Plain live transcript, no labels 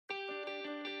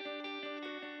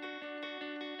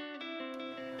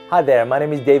Hi there, my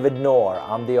name is David Nour.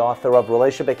 I'm the author of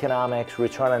Relationship Economics,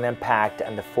 Return on Impact,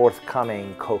 and the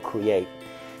forthcoming Co-Create.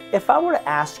 If I were to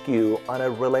ask you on a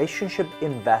relationship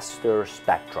investor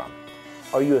spectrum,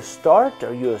 are you a start,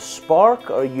 are you a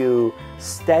spark, are you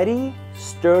steady,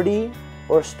 sturdy,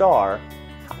 or a star?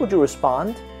 How would you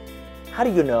respond? How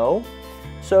do you know?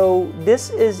 So this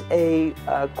is a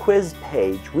quiz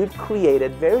page we've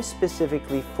created very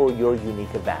specifically for your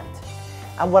unique event.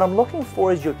 And what I'm looking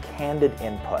for is your candid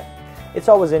input. It's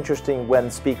always interesting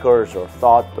when speakers or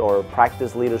thought or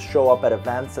practice leaders show up at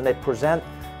events and they present,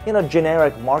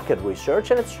 generic market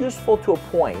research, and it's useful to a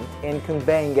point in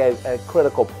conveying a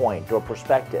critical point or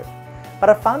perspective. But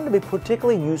I found it to be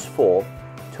particularly useful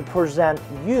to present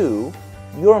you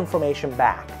your information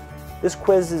back. This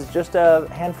quiz is just a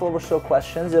handful or so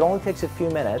questions. It only takes a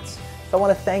few minutes. So I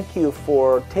want to thank you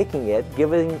for taking it,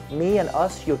 giving me and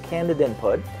us your candid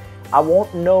input. I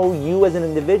won't know you as an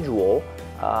individual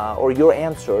or your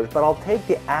answers, but I'll take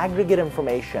the aggregate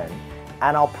information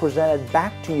and I'll present it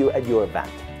back to you at your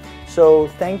event. So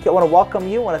thank you. I want to welcome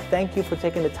you. I want to thank you for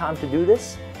taking the time to do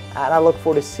this, and I look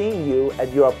forward to seeing you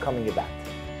at your upcoming event.